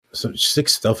So sick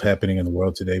stuff happening in the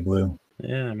world today, Blue.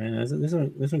 Yeah, man.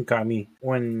 This one got me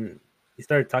when you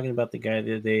started talking about the guy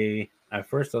the other day. At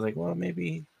first, I was like, well,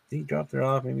 maybe he dropped her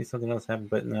off, maybe something else happened,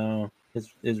 but no,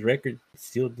 his record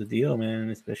sealed the deal, man.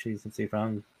 Especially since they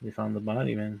found the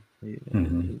body, man.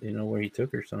 They know where he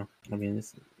took her, so I mean,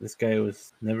 this guy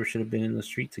was never should have been in the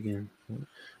streets again.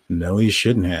 No, he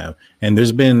shouldn't have. And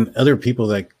there's been other people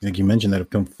that, like you mentioned, that have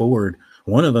come forward.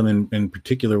 One of them in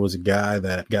particular was a guy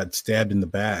that got stabbed in the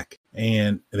back,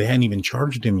 and they hadn't even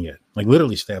charged him yet. Like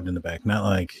literally stabbed in the back, not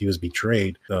like he was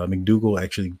betrayed. McDougal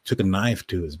actually took a knife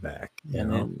to his back.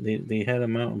 And then they had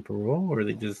him out on parole, or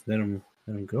they just let him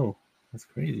go. That's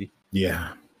crazy.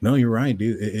 Yeah. No, you're right,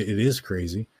 dude. It is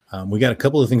crazy. We got a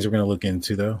couple of things we're going to look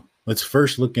into, though. Let's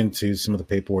first look into some of the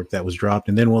paperwork that was dropped,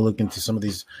 and then we'll look into some of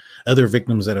these other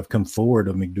victims that have come forward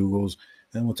of McDougal's.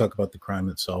 Then we'll talk about the crime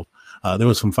itself. There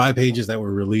was some 5 pages that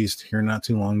were released here not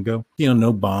too long ago.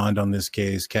 No bond on this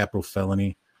case, capital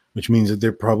felony, which means that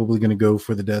they're probably going to go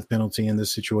for the death penalty in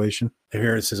this situation.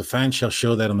 Here it says, a find shall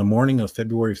show that on the morning of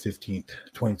February 15th,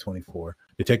 2024,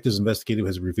 detectives investigative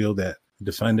has revealed that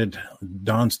defendant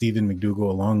Don Stephen McDougal,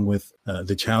 along with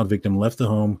the child victim, left the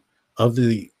home of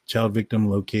the child victim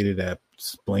located at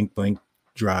blank blank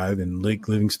Drive in Lake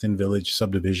Livingston Village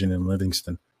subdivision in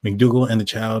Livingston. McDougal and the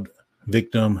child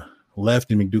victim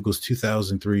left in McDougal's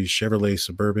 2003 Chevrolet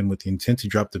Suburban with the intent to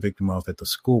drop the victim off at the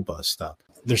school bus stop.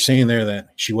 They're saying there that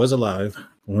she was alive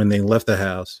when they left the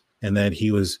house and that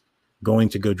he was going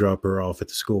to go drop her off at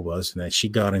the school bus and that she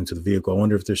got into the vehicle. I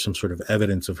wonder if there's some sort of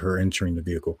evidence of her entering the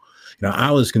vehicle.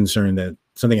 I was concerned that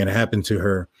something had happened to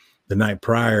her the night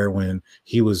prior when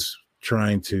he was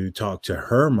trying to talk to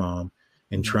her mom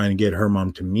and trying to get her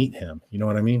mom to meet him. You know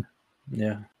what I mean?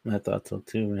 Yeah, I thought so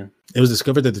too, man. It was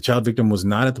discovered that the child victim was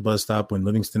not at the bus stop when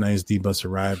Livingston ISD bus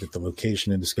arrived at the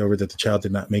location and discovered that the child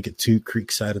did not make it to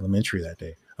Creekside Elementary that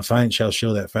day. A find shall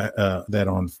show that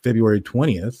on February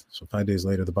 20th, so 5 days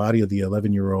later, the body of the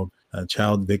 11-year-old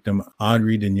child victim,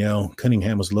 Audrey Danielle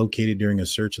Cunningham, was located during a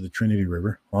search of the Trinity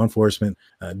River. Law enforcement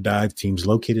dive teams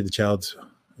located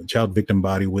the child victim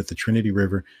body with the Trinity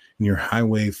River near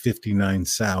Highway 59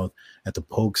 South at the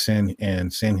Polk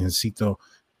and San Jacinto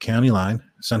County line.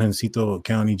 San Jacinto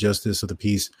County Justice of the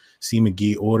Peace C.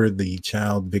 McGee ordered the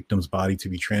child victim's body to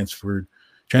be transported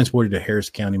to Harris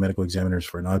County Medical Examiners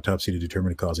for an autopsy to determine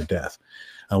the cause of death.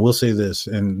 I will say this,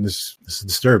 and this is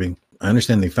disturbing. I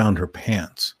understand they found her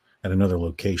pants at another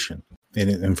location.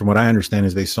 And from what I understand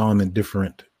is they saw them in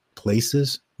different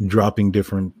places, dropping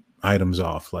different items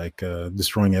off, like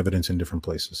destroying evidence in different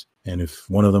places. And if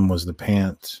one of them was the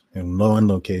pants in one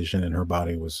location and her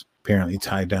body was apparently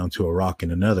tied down to a rock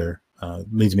in another,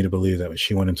 leads me to believe that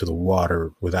she went into the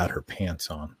water without her pants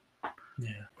on.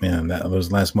 Yeah, man,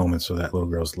 those last moments of that little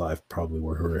girl's life probably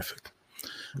were horrific.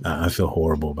 I feel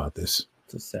horrible about this.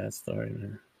 It's a sad story,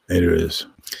 man. It is.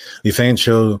 The fan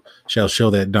shall show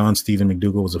that Don Stephen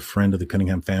McDougal was a friend of the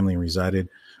Cunningham family and resided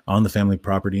on the family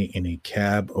property in a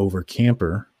cab over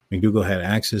camper. McDougal had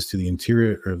access to the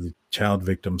interior of the child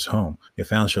victim's home. The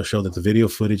fan shall show that the video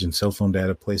footage and cell phone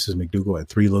data places McDougal at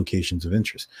 3 locations of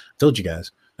interest. I told you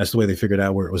guys, that's the way they figured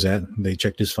out where it was at. They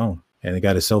checked his phone. And they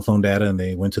got his cell phone data and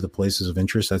they went to the places of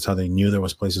interest. That's how they knew there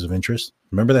was places of interest.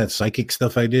 Remember that psychic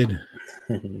stuff I did?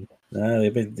 No,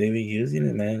 they've been using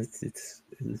it, man. It's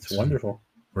wonderful.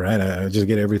 Right. I just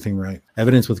get everything right.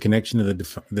 Evidence with connection to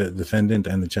the defendant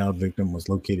and the child victim was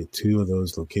located at 2 of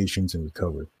those locations and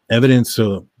recovered. Evidence,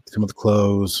 so some of the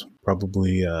clothes,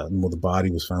 probably the body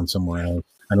was found somewhere else.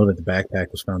 I know that the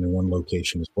backpack was found in one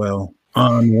location as well.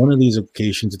 On one of these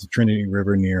occasions at the Trinity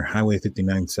River near Highway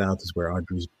 59 South is where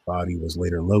Audrey's body was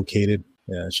later located.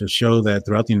 It should show that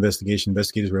throughout the investigation,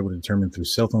 investigators were able to determine through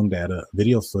cell phone data,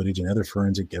 video footage, and other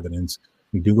forensic evidence,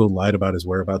 McDougal lied about his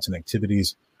whereabouts and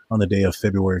activities on the day of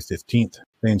February 15th.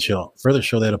 They shall further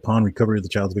show that upon recovery of the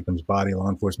child victim's body, law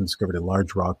enforcement discovered a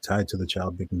large rock tied to the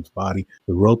child victim's body.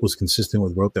 The rope was consistent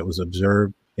with rope that was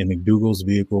observed in McDougal's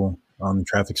vehicle on the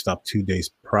traffic stop 2 days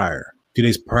prior. 2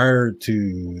 days prior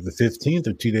to the 15th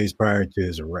or 2 days prior to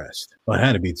his arrest? Well, it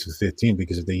had to be to the 15th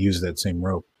because if they used that same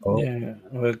rope. Oh. Yeah,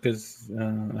 well, because I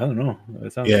don't know.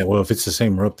 Well, if it's the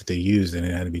same rope that they used, then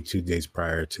it had to be 2 days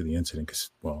prior to the incident because,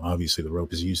 well, obviously the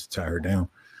rope is used to tie her down.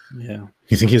 Yeah.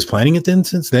 You think he was planning it then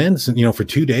since then? For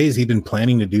 2 days, he'd been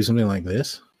planning to do something like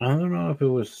this? I don't know if it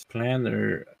was planned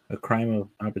or a crime of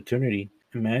opportunity.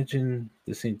 Imagine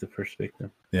this ain't the first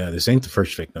victim. Yeah, this ain't the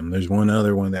first victim. There's one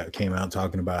other one that came out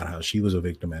talking about how she was a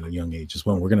victim at a young age as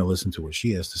well. We're going to listen to what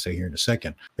she has to say here in a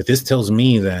second. But this tells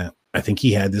me that I think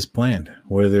he had this planned,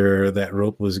 whether that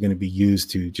rope was going to be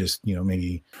used to just,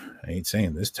 maybe, I hate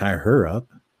saying this, tie her up,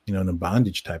 in a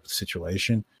bondage type of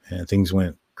situation. And things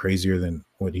went crazier than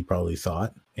what he probably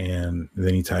thought. And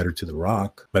then he tied her to the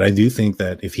rock. But I do think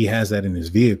that if he has that in his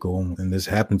vehicle, and this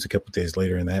happens a couple of days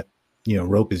later, and that,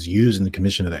 rope is used in the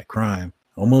commission of that crime,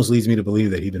 almost leads me to believe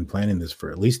that he'd been planning this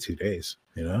for at least 2 days.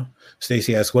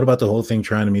 Stacy asks, what about the whole thing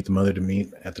trying to meet the mother to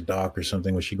meet at the dock or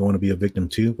something? Was she going to be a victim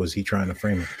too? Was he trying to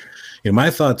frame it?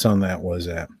 My thoughts on that was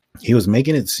that he was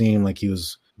making it seem like he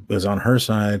was on her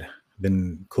side,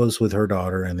 been close with her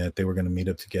daughter, and that they were going to meet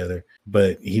up together,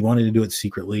 but he wanted to do it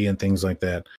secretly and things like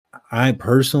that. I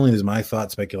personally, this is my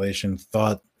speculation,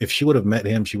 thought if she would have met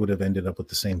him, she would have ended up with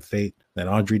the same fate that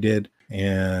Audrey did.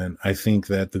 And I think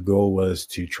that the goal was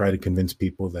to try to convince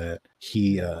people that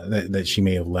that she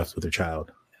may have left with her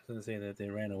child. I was going to say that they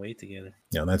ran away together.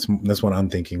 Yeah, that's what I'm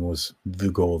thinking was the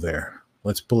goal there.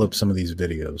 Let's pull up some of these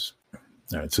videos.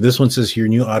 All right, so this one says here,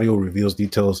 new audio reveals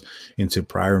details into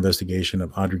prior investigation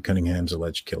of Audrey Cunningham's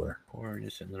alleged killer. Poor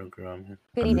innocent little girl, man.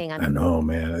 Good evening. I know,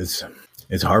 man.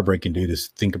 It's heartbreaking, dude, to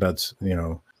think about,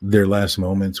 their last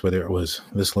moments, whether it was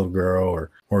this little girl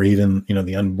or even,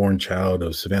 the unborn child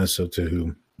of Savannah Soto,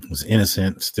 who was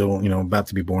innocent, still, about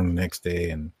to be born the next day,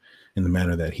 and in the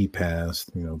manner that he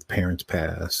passed, the parents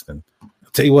passed. And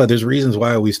I'll tell you what, there's reasons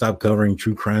why we stop covering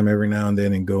true crime every now and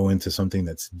then and go into something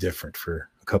that's different for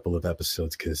a couple of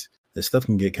episodes, because this stuff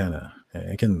can get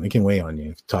it can weigh on you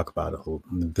if you talk about it.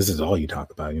 This is all you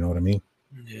talk about. You know what I mean?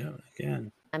 Yeah, I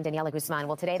can. I'm Daniela Guzman.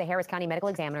 Well, today, the Harris County Medical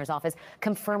Examiner's Office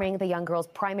confirming the young girl's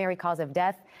primary cause of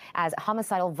death as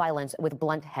homicidal violence with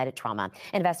blunt head trauma.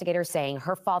 Investigators saying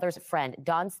her father's friend,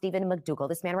 Don Stephen McDougal,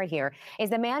 this man right here, is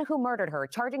the man who murdered her,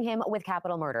 charging him with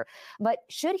capital murder. But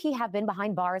should he have been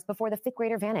behind bars before the fifth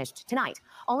grader vanished? Tonight,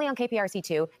 only on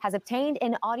KPRC2, has obtained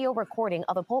an audio recording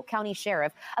of a Polk County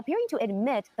sheriff appearing to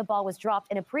admit the ball was dropped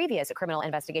in a previous criminal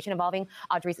investigation involving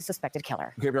Audrey's suspected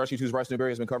killer. KPRC2's Bryce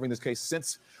Newberry has been covering this case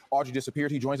since Audrey disappeared.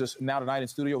 He joins us now tonight in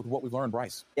studio with what we've learned.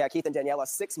 Bryce. Yeah, Keith and Daniela,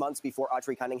 6 months before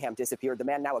Audrey Cunningham disappeared, the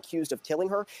man now accused of killing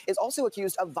her is also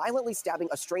accused of violently stabbing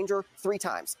a stranger 3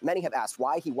 times. Many have asked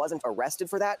why he wasn't arrested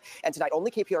for that. And tonight,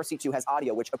 only KPRC2 has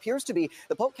audio, which appears to be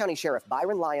the Polk County Sheriff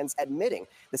Byron Lyons admitting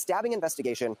the stabbing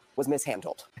investigation was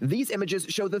mishandled. These images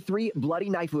show the 3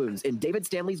 bloody knife wounds in David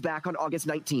Stanley's back on August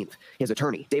 19th. His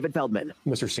attorney, David Feldman.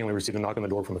 Mr. Stanley received a knock on the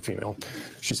door from a female.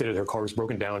 She stated her car was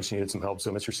broken down. She needed some help.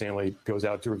 So Mr. Stanley goes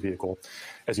out to her vehicle.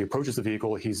 As he approaches the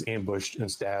vehicle, he's ambushed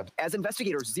and stabbed. As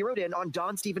investigators zeroed in on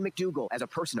Don Stephen McDougal as a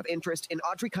person of interest in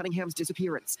Audrey Cunningham's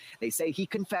disappearance, they say he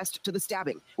confessed to the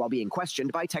stabbing while being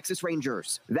questioned by Texas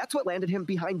Rangers. That's what landed him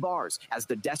behind bars as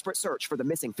the desperate search for the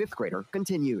missing 5th grader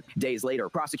continued. Days later,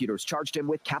 prosecutors charged him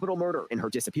with capital murder in her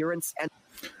disappearance. And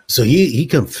so he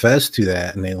confessed to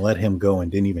that, and they let him go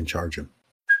and didn't even charge him.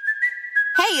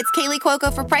 Hey, it's Kaylee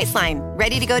Cuoco for Priceline.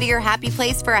 Ready to go to your happy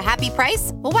place for a happy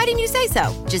price? Well, why didn't you say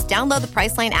so? Just download the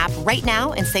Priceline app right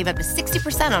now and save up to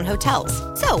 60% on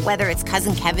hotels. So whether it's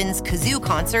Cousin Kevin's Kazoo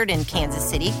Concert in Kansas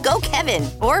City, go Kevin,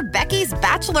 or Becky's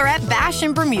Bachelorette Bash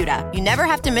in Bermuda, you never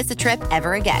have to miss a trip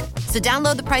ever again. So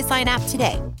download the Priceline app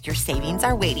today. Your savings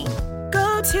are waiting.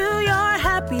 Go to your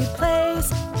happy place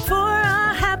for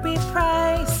a happy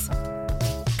price.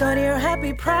 Go to your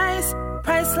happy price,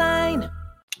 Priceline.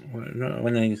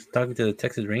 When he's talking to the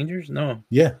Texas Rangers? No.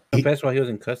 Yeah. That's why he was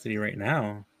in custody right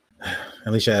now.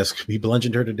 Alicia asks, he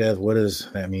bludgeoned her to death. What does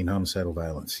that mean, homicidal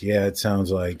violence? Yeah, it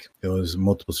sounds like it was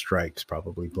multiple strikes,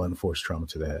 probably blunt force trauma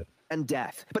to the head. And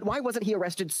death. But why wasn't he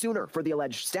arrested sooner for the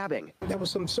alleged stabbing? There were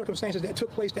some circumstances that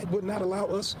took place that would not allow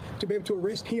us to be able to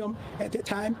arrest him at that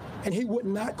time, and he would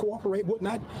not cooperate, would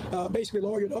not basically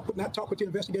lawyer it up, would not talk with the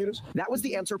investigators. That was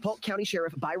the answer Polk County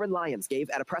Sheriff Byron Lyons gave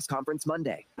at a press conference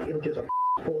Monday.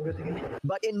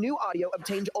 But in new audio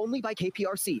obtained only by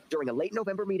KPRC during a late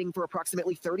November meeting for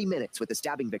approximately 30 minutes with the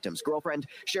stabbing victim's girlfriend,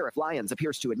 Sheriff Lyons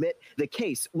appears to admit the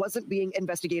case wasn't being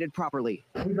investigated properly.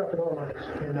 We dropped the ball on us,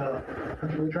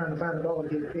 and we're trying to find the ball and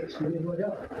get it fixed. We didn't do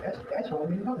it. That's all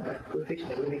we know about. We're fixing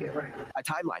it. We're making it right. A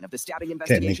timeline of the stabbing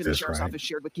investigation the Sheriff's Office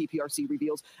shared with KPRC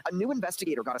reveals a new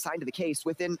investigator got assigned to the case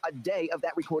within a day of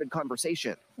that recorded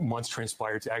conversation. Months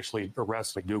transpired to actually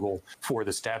arrest McDougal for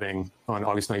the stabbing on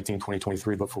August 19,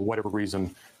 2023, but for whatever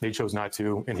reason, they chose not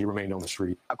to, and he remained on the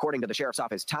street. According to the Sheriff's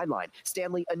Office timeline,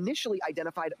 Stanley initially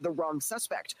identified the wrong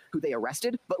suspect, who they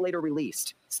arrested but later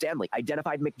released. Stanley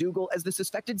identified McDougal as the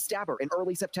suspected stabber in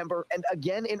early September and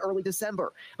again in early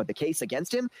December, but the case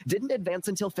against him didn't advance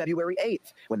until February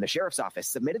 8th, when the Sheriff's Office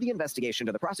submitted the investigation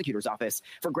to the prosecutor's office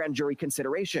for grand jury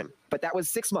consideration. But that was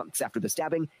 6 months after the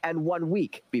stabbing and 1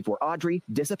 week before Audrey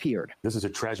disappeared. This is a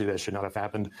tragedy that should not have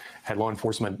happened. Had law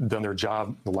enforcement done their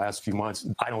job the last few months,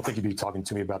 I don't think you'd be talking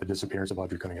to me about the disappearance of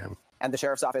Audrey Cunningham. And the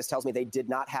Sheriff's Office tells me they did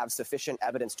not have sufficient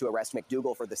evidence to arrest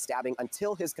McDougal for the stabbing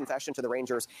until his confession to the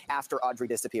Rangers after Audrey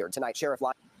disappeared. disappeared. Tonight, Sheriff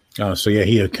Lyon. Oh, so yeah,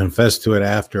 he had confessed to it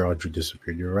after Audrey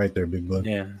disappeared. You're right there, Big Blue.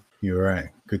 Yeah. You're right.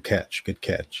 Good catch. Good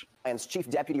catch. Lyons' chief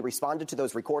deputy responded to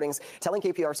those recordings, telling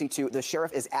KPRC2 the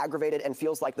sheriff is aggravated and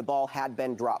feels like the ball had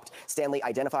been dropped. Stanley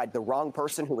identified the wrong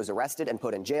person who was arrested and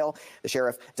put in jail. The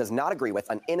sheriff does not agree with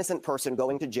an innocent person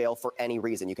going to jail for any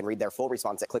reason. You can read their full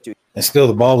response at Click 2. And still,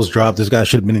 the ball was dropped. This guy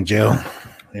should have been in jail.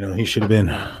 You know, he should have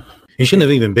been. He shouldn't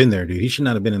have even been there, dude. He should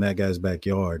not have been in that guy's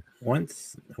backyard.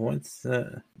 Once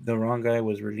the wrong guy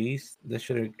was released, they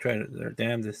should have tried their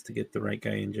damnedest to get the right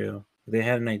guy in jail. They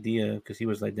had an idea because he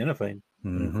was identified.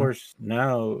 And of course,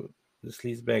 now the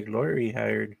sleazebag lawyer he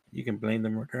hired, you can blame the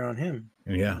murder on him.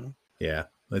 Yeah. You know? Yeah.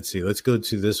 Let's see. Let's go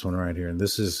to this one right here. And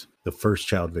this is the first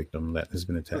child victim that has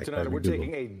been attacked. Tonight, we're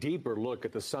taking a deeper look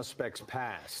at the suspect's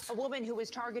past. A woman who was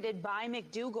targeted by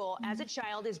McDougal as a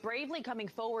child is bravely coming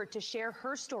forward to share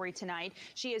her story tonight.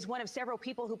 She is one of several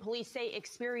people who police say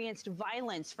experienced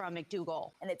violence from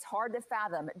McDougal. And it's hard to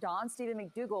fathom. Don Stephen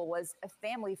McDougal was a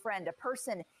family friend, a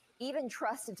person even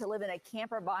trusted to live in a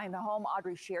camper behind the home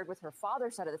Audrey shared with her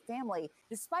father's side of the family,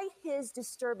 despite his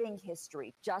disturbing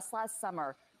history. Just last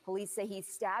summer, police say he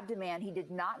stabbed a man he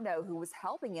did not know who was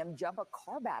helping him jump a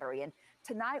car battery. And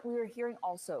tonight we are hearing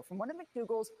also from one of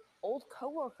McDougal's old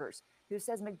coworkers who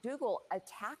says McDougal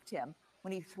attacked him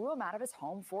when he threw him out of his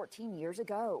home 14 years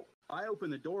ago. I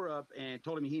opened the door up and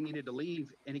told him he needed to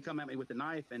leave, and he come at me with a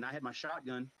knife, and I had my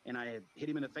shotgun, and I hit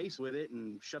him in the face with it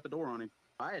and shut the door on him.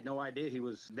 I had no idea he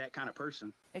was that kind of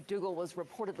person. McDougal was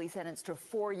reportedly sentenced to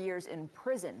 4 years in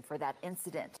prison for that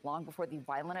incident. Long before the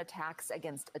violent attacks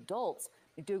against adults,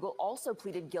 McDougal also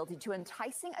pleaded guilty to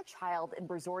enticing a child in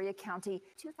Brazoria County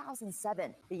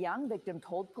 2007. The young victim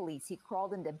told police he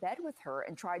crawled into bed with her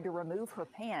and tried to remove her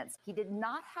pants. He did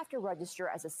not have to register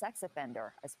as a sex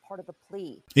offender as part of the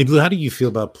plea. Hey, Blue, how do you feel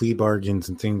about plea bargains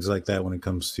and things like that when it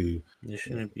comes to There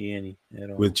shouldn't be any at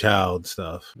all. with child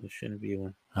stuff? There shouldn't be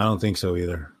one. I don't think so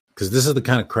either. Because this is the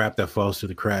kind of crap that falls through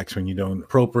the cracks when you don't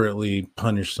appropriately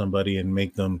punish somebody and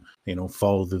make them, you know,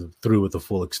 follow through with the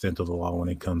full extent of the law when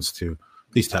it comes to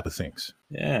these type of things.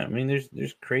 Yeah, I mean,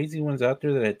 there's crazy ones out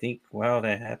there that I think, wow,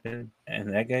 that happened,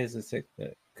 and that guy's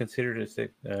considered a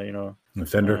sex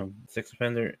offender, sex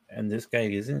offender, and this guy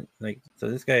isn't. Like, so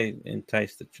this guy tried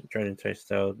to entice the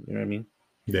child. You know what I mean?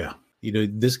 Yeah. You know,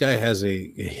 this guy has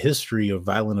a history of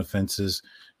violent offenses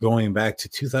going back to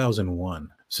 2001.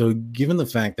 So given the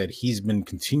fact that he's been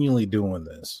continually doing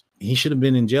this, he should have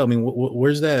been in jail. I mean,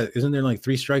 where's that? Isn't there like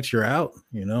 3 strikes, you're out?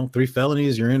 You know, 3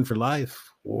 felonies, you're in for life.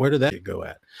 Where did that go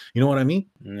at? You know what I mean?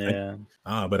 Yeah.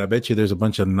 But I bet you there's a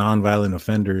bunch of non-violent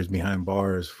offenders behind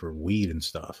bars for weed and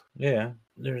stuff. Yeah.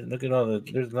 There's a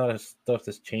lot of stuff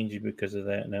that's changing because of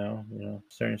that now. You know,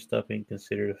 certain stuff ain't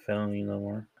considered a felony no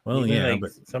more. Well, Even, yeah, like,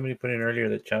 but somebody put in earlier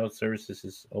that child services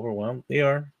is overwhelmed.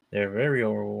 They're very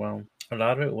overwhelmed. A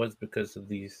lot of it was because of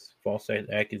these false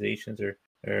accusations or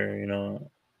you know,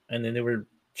 and then they were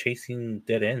chasing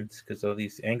dead ends because all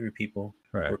these angry people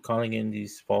were calling in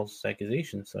these false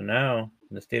accusations. So now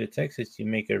in the state of Texas, you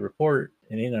make a report,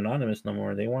 it ain't anonymous no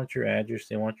more. They want your address,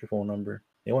 they want your phone number,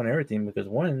 they want everything because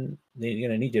 1, they're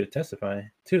gonna need you to testify.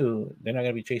 2, they're not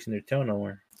gonna be chasing their tail no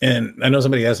more. And I know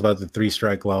somebody asked about the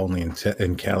 3-strike law only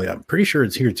in Cali. I'm pretty sure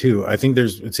it's here too. I think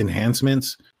it's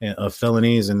enhancements of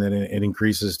felonies, and then it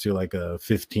increases to like a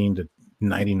 15 to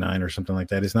 99 or something like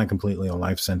that. It's not completely a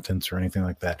life sentence or anything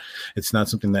like that. It's not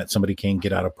something that somebody can't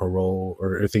get out of parole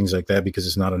or things like that because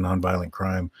it's not a nonviolent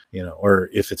crime, you know,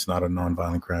 or if it's not a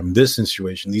nonviolent crime. In this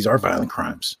situation, these are violent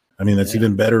crimes. I mean, that's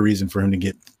even better reason for him to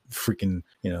get freaking,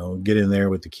 you know, get in there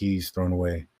with the keys thrown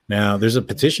away. Now, there's a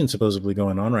petition supposedly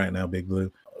going on right now, Big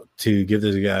Blue, to give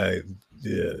this guy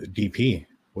the DP.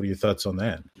 What are your thoughts on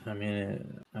that? I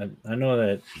mean, I know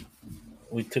that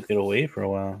we took it away for a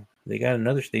while. They got in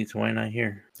other states. Why not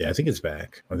here? Yeah, I think it's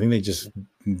back. I think they just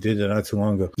did it not too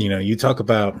long ago. You know, you talk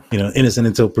about, you know, innocent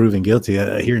until proven guilty.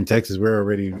 Here in Texas, we're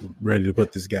already ready to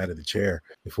put this guy to the chair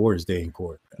before his day in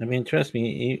court. I mean, trust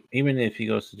me, even if he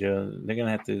goes to jail, they're going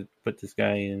to have to put this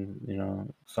guy in, you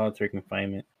know, solitary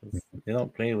confinement. They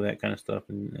don't play with that kind of stuff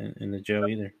in the jail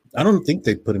either. I don't think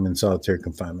they put him in solitary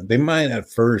confinement. They might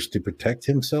at first to protect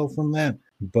himself from that,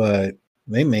 but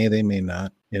they may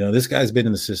not. You know, this guy's been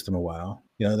in the system a while.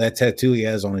 You know, that tattoo he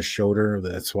has on his shoulder,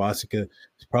 that swastika,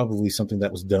 is probably something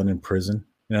that was done in prison.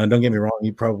 You know, don't get me wrong,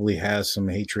 he probably has some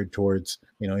hatred towards,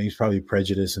 you know, he's probably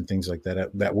prejudiced and things like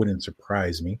that. That wouldn't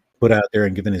surprise me. Put out there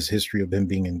and given his history of him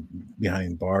being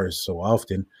behind bars so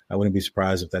often, I wouldn't be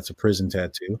surprised if that's a prison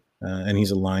tattoo. And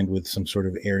he's aligned with some sort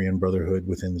of Aryan Brotherhood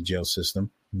within the jail system.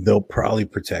 They'll probably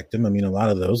protect him. I mean, a lot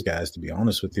of those guys, to be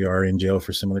honest with you, are in jail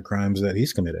for similar crimes that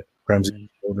he's committed, crimes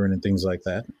against children and things like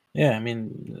that. Yeah, I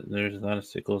mean, there's a lot of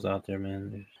sickos out there,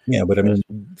 man. Yeah, but I mean,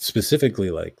 specifically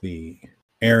like the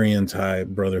Aryan type,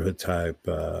 Brotherhood type,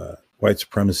 white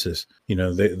supremacists,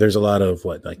 there's a lot of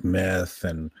like meth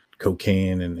and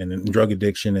cocaine and drug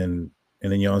addiction. And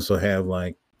then you also have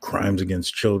like crimes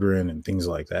against children and things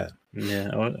like that. Yeah,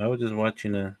 I was just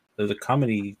watching there's a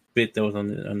comedy bit that was on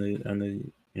the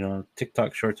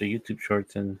TikTok shorts or YouTube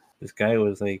shorts, and this guy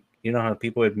was like, how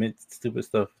people admit stupid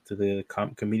stuff to the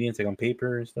comedians like on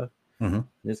paper and stuff. Mm-hmm.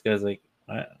 This guy's like,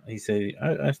 he said,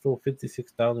 I stole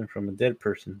 $56,000 from a dead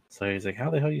person. So he's like,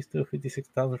 how the hell you steal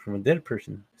 $56,000 from a dead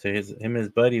person? So him and his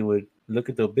buddy would look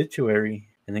at the obituary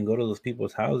and then go to those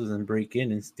people's houses and break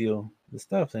in and steal the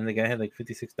stuff. And the guy had like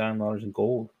 $56,000 in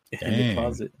gold in the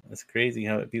closet. That's crazy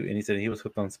how and he said he was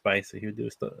hooked on spice, so he would do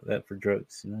that for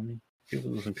drugs. You know what I mean?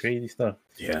 People do some crazy stuff.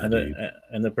 Yeah,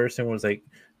 and the person was like,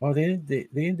 "Oh, they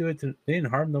didn't do it. They didn't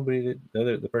harm nobody."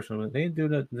 The person was, they didn't do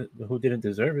that. Who didn't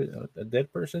deserve it? A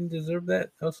dead person deserved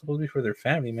that. That was supposed to be for their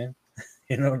family, man.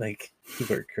 Like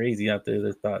people are crazy out there.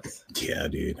 Their thoughts. Yeah,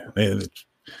 dude.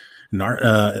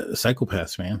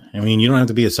 Psychopaths, man. I mean, you don't have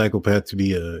to be a psychopath to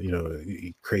be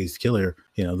a crazed killer.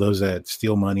 Those that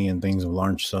steal money and things in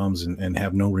large sums and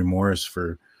have no remorse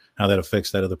for how that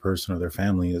affects that other person or their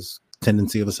family is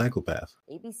tendency of a psychopath.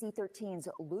 ABC 13's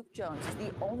Luke Jones is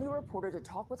the only reporter to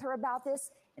talk with her about this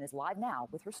and is live now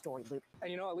with her story, Luke.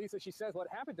 And Elisa, she says what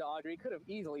happened to Audrey could have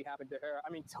easily happened to her.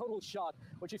 I mean, total shock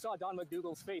when she saw Don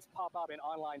McDougal's face pop up in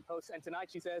online posts. And tonight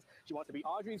she says she wants to be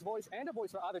Audrey's voice and a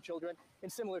voice for other children in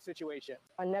similar situations.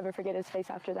 I'll never forget his face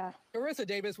after that. Carissa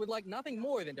Davis would like nothing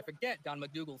more than to forget Don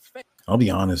McDougal's face. I'll be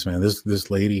honest, man.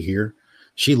 This lady here,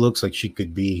 she looks like she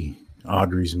could be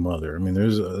Audrey's mother. I mean,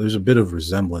 there's a bit of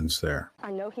resemblance there. I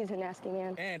know he's a nasty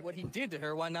man. And what he did to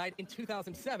her one night in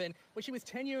 2007 when she was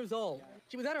 10 years old.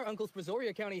 She was at her uncle's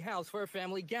Brazoria County house for a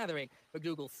family gathering.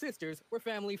 McDougal's sisters were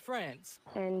family friends.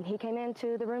 And he came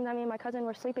into the room that me and my cousin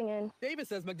were sleeping in. Davis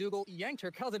says McDougal yanked her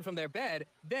cousin from their bed,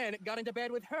 then got into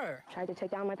bed with her. Tried to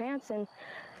take down my pants, and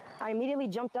I immediately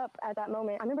jumped up at that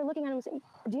moment. I remember looking at him and saying,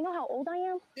 "Do you know how old I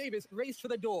am?" Davis raced for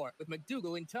the door with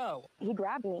McDougal in tow. He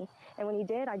grabbed me, and when he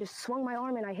did, I just swung my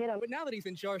arm and I hit him. But now that he's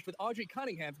been charged with Audrey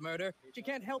Cunningham's murder, she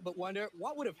can't help but wonder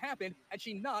what would have happened had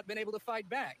she not been able to fight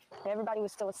back. Everybody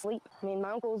was still asleep. I mean, my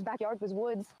uncle's backyard was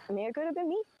woods. I mean, it could have been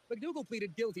me. McDougal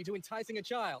pleaded guilty to enticing a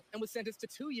child and was sentenced to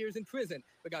 2 years in prison,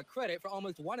 but got credit for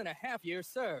almost 1.5 years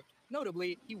served.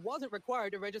 Notably, he wasn't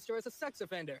required to register as a sex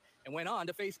offender and went on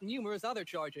to face numerous other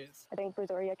charges. I think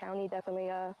Brazoria County definitely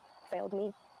failed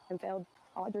me and failed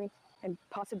Audrey and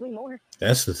possibly more.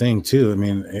 That's the thing, too. I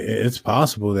mean, it's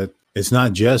possible that it's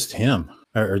not just him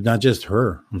or not just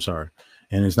her. I'm sorry.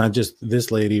 And it's not just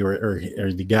this lady or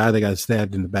the guy that got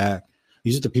stabbed in the back.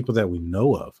 These are the people that we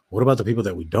know of. What about the people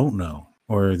that we don't know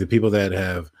or the people that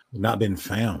have not been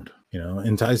found?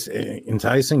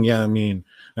 Enticing. Yeah, I mean,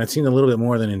 that seemed a little bit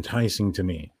more than enticing to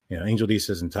me. Angel D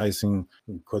says enticing,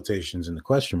 quotations and the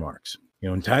question marks.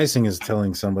 Enticing is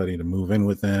telling somebody to move in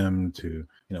with them, to,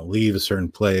 leave a certain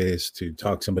place, to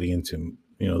talk somebody into,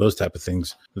 those type of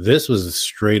things. This was a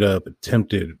straight up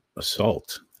attempted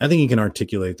assault. I think you can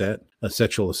articulate that, a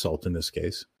sexual assault in this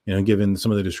case, given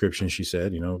some of the descriptions she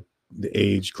said, the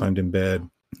age, climbed in bed,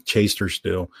 chased her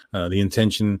still, the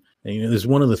intention. There's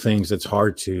one of the things that's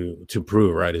hard to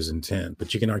prove, right, is intent,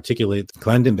 but you can articulate,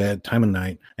 climbed in bed, time of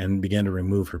night, and began to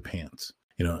remove her pants.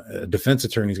 A defense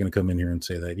attorney is going to come in here and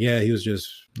say that, yeah, he was just,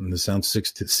 and this sounds sick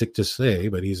to say,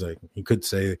 but he's like, he could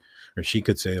say, or she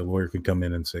could say, a lawyer could come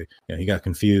in and say, he got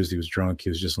confused. He was drunk. He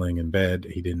was just laying in bed.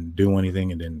 He didn't do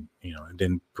anything. And then, it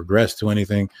didn't progress to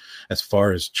anything as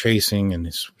far as chasing and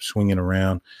swinging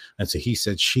around. That's a he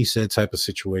said, she said type of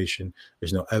situation.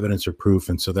 There's no evidence or proof.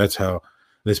 And so that's how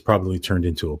this probably turned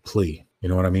into a plea. You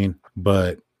know what I mean?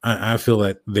 But I feel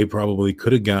that they probably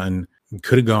could have gone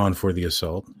for the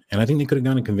assault. And I think they could have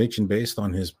gotten a conviction based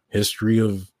on his history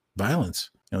of violence.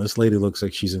 This lady looks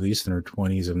like she's at least in her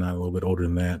 20s, if not a little bit older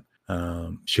than that.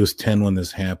 She was 10 when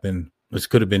this happened. This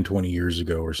could have been 20 years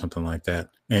ago or something like that.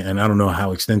 And I don't know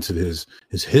how extensive his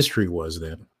history was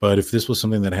then. But if this was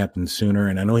something that happened sooner,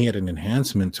 and I know he had an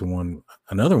enhancement to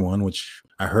another one, which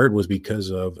I heard was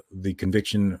because of the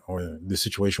conviction or the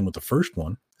situation with the first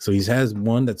one. So he has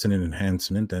one that's an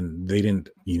enhancement, and they didn't,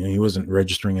 he wasn't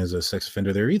registering as a sex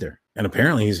offender there either. And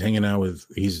apparently he's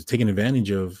taking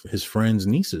advantage of his friend's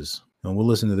nieces. And we'll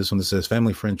listen to this one that says,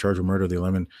 family friend charged with murder of the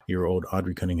 11-year-old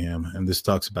Audrey Cunningham. And this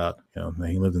talks about,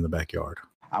 he lived in the backyard.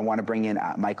 I want to bring in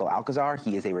Michael Alcazar.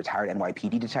 He is a retired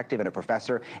NYPD detective and a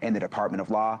professor in the Department of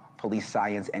Law, Police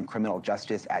Science, and Criminal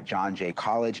Justice at John Jay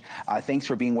College. Thanks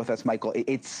for being with us, Michael.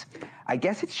 I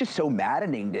guess it's just so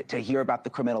maddening to hear about the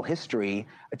criminal history,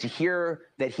 to hear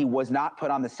that he was not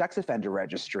put on the sex offender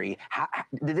registry.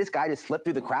 Did this guy just slip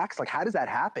through the cracks? Like, how does that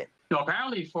happen? No,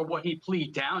 apparently for what he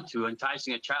pleaded down to,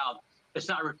 enticing a child, it's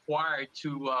not required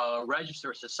to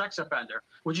register as a sex offender,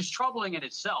 which is troubling in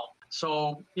itself.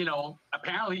 So,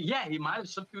 apparently, yeah, he might have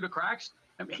slipped through the cracks.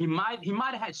 I mean, he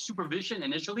might have had supervision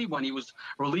initially when he was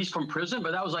released from prison,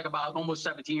 but that was like about almost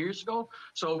 17 years ago.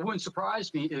 So it wouldn't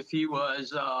surprise me if he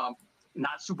was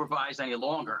not supervised any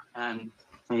longer and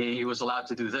he was allowed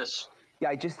to do this. Yeah,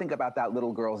 I just think about that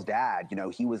little girl's dad.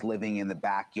 He was living in the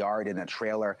backyard in a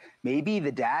trailer. Maybe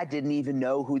the dad didn't even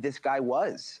know who this guy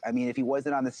was. I mean, if he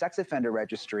wasn't on the sex offender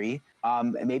registry,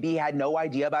 maybe he had no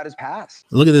idea about his past.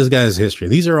 Look at this guy's history.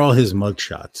 These are all his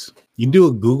mugshots. You do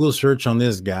a Google search on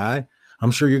this guy,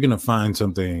 I'm sure you're going to find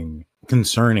something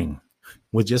concerning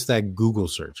with just that Google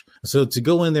search. So to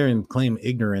go in there and claim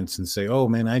ignorance and say, oh,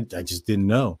 man, I just didn't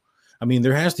know. I mean,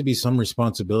 there has to be some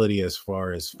responsibility as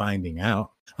far as finding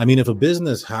out. I mean, if a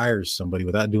business hires somebody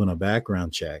without doing a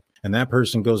background check and that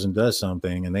person goes and does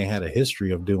something and they had a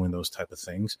history of doing those type of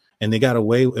things and they got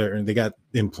away or they got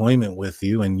employment with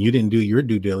you and you didn't do your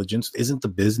due diligence, isn't the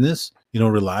business,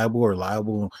 reliable or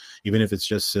liable, even if it's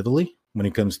just civilly when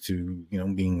it comes to,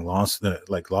 being lost,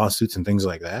 like lawsuits and things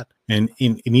like that. And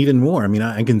even more, I mean,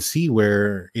 I can see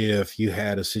where if you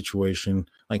had a situation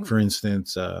like, for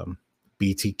instance,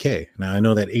 BTK. Now, I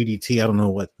know that ADT, I don't know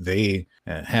what they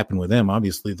happened with them.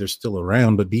 Obviously, they're still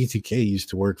around, but BTK used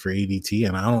to work for ADT,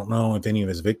 and I don't know if any of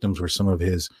his victims were some of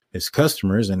his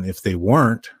customers. And if they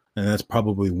weren't, and that's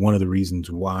probably one of the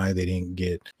reasons why they didn't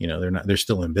get, they're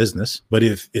still in business. But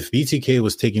if BTK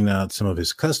was taking out some of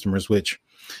his customers, which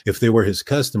if they were his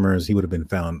customers, he would have been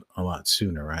found a lot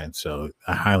sooner, right? So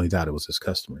I highly doubt it was his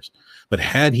customers. But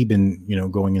had he been,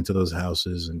 going into those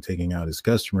houses and taking out his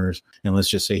customers, and let's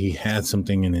just say he had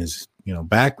something in his,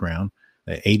 background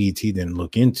that ADT didn't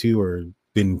look into or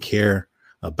didn't care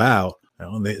about,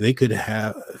 they could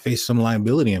have faced some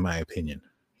liability, in my opinion.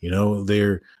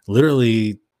 They're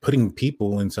literally putting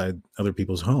people inside other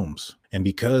people's homes. And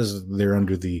because they're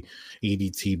under the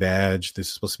ADT badge, this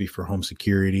is supposed to be for home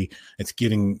security. It's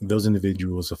giving those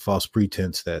individuals a false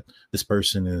pretense that this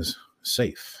person is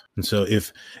safe. And so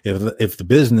if the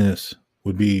business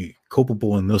would be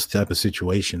culpable in those type of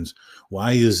situations,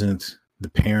 why isn't the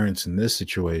parents in this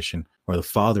situation, or the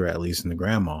father at least, and the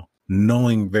grandma,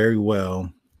 knowing very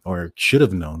well, or should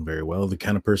have known very well, the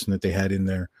kind of person that they had in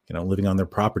there, living on their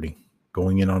property,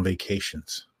 going in on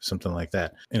vacations, something like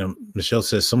that. Michelle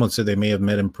says someone said they may have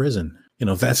met in prison.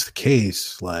 If that's the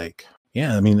case, I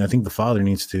think the father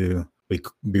needs to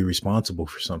be responsible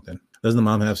for something. Doesn't the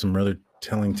mom have some rather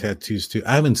telling tattoos too?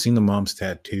 I haven't seen the mom's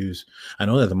tattoos. I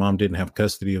know that the mom didn't have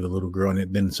custody of the little girl, and it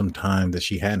had been some time that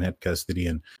she hadn't had custody.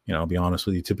 And, I'll be honest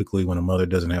with you, typically when a mother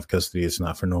doesn't have custody, it's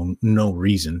not for no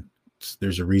reason.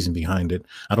 There's a reason behind it.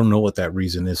 I don't know what that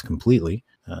reason is completely.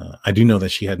 I do know that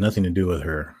she had nothing to do with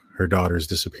her daughter's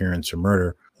disappearance or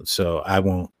murder. So I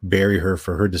won't bury her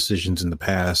for her decisions in the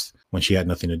past when she had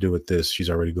nothing to do with this. She's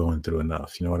already going through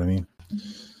enough. You know what I mean?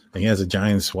 And he has a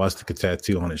giant swastika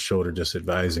tattoo on his shoulder, just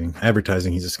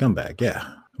advertising he's a scumbag.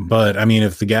 Yeah. But I mean,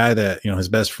 if the guy that, his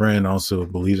best friend also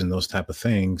believes in those type of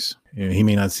things, he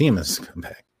may not see him as a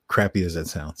scumbag, crappy as that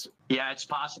sounds. Yeah, it's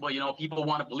possible. People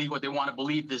want to believe what they want to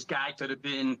believe. This guy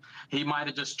he might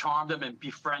have just charmed them and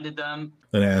befriended them.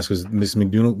 Then I asked, was Miss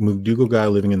McDougal guy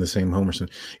living in the same home or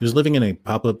something? He was living in a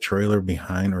pop-up trailer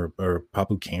behind, or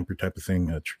pop-up camper type of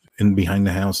thing, in behind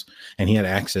the house, and he had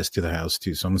access to the house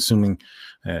too. So I'm assuming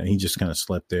he just kind of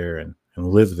slept there and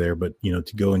lived there. But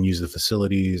to go and use the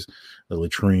facilities, the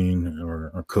latrine,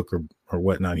 or cook or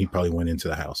whatnot, he probably went into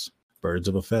the house. Birds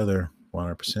of a feather.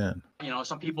 100%.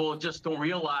 Some people just don't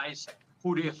realize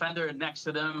who the offender next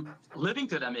to them, living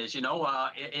to them is.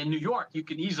 In New York, you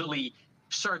can easily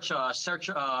search a sex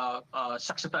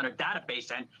offender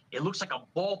database, and it looks like a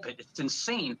ball pit. It's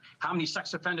insane how many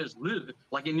sex offenders live,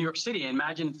 like in New York City.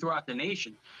 Imagine throughout the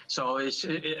nation. So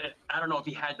I don't know if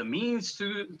he had the means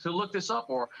to look this up,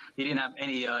 or he didn't have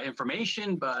any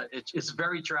information, but it's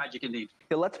very tragic indeed.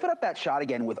 Yeah, let's put up that shot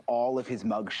again with all of his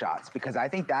mug shots, because I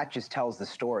think that just tells the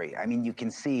story. I mean, you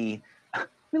can see,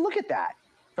 look at that.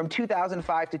 From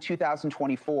 2005 to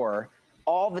 2024,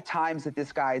 all the times that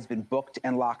this guy has been booked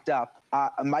and locked up.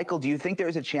 Michael, do you think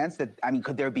there's a chance that,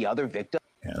 could there be other victims?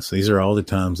 Yeah, so these are all the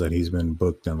times that he's been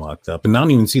booked and locked up. And I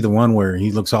don't even see the one where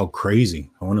he looks all crazy.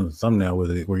 I want the thumbnail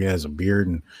with it where he has a beard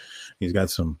and he's got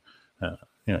some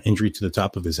injury to the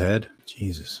top of his head.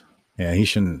 Jesus. Yeah, he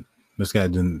shouldn't. This guy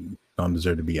don't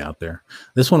deserve to be out there.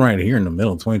 This one right here in the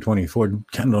middle, 2024,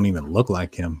 kind of don't even look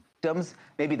like him. Victims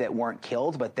maybe that weren't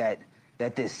killed, but that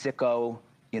this sicko,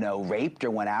 raped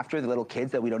or went after the little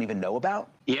kids that we don't even know about?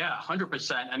 Yeah,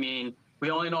 100%. I mean, we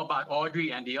only know about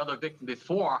Audrey and the other victim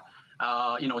before.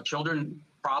 Children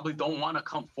probably don't want to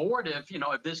come forward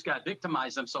if this guy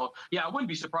victimized them. So, yeah, I wouldn't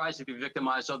be surprised if he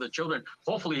victimized other children.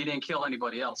 Hopefully he didn't kill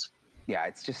anybody else. Yeah,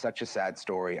 it's just such a sad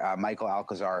story. Michael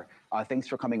Alcazar, thanks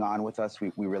for coming on with us.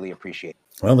 We really appreciate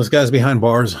it. Well, this guy's behind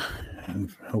bars,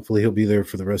 and hopefully he'll be there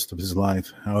for the rest of his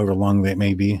life, however long that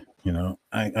may be.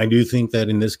 I do think that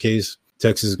in this case,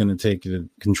 Texas is going to take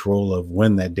control of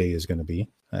when that day is going to be.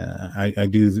 I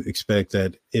do expect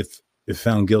that if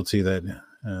found guilty, that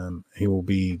he will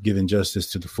be given justice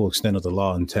to the full extent of the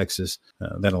law in Texas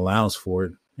that allows for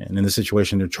it. And in this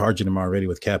situation, they're charging him already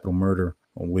with capital murder,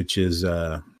 which is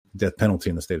death penalty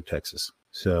in the state of Texas.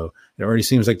 So it already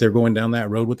seems like they're going down that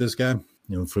road with this guy.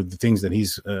 For the things that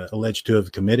he's alleged to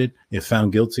have committed, if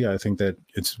found guilty, I think that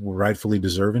it's rightfully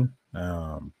deserving.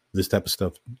 This type of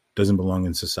stuff doesn't belong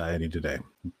in society today.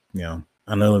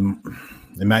 I know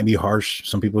it might be harsh.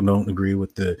 Some people don't agree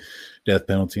with the death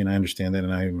penalty, and I understand that,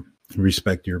 and I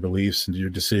respect your beliefs and your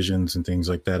decisions and things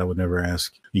like that. I would never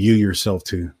ask you yourself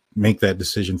to make that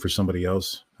decision for somebody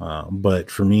else. But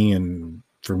for me and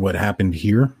for what happened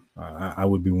here, I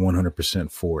would be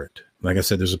 100% for it. Like I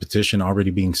said, there's a petition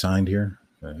already being signed here.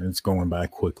 It's going by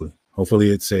quickly. Hopefully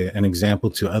it's an example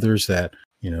to others that,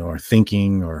 are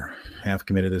thinking or have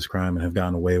committed this crime and have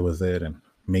gotten away with it and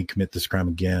may commit this crime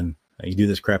again. You do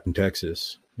this crap in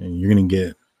Texas and you're going to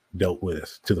get dealt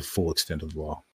with to the full extent of the law.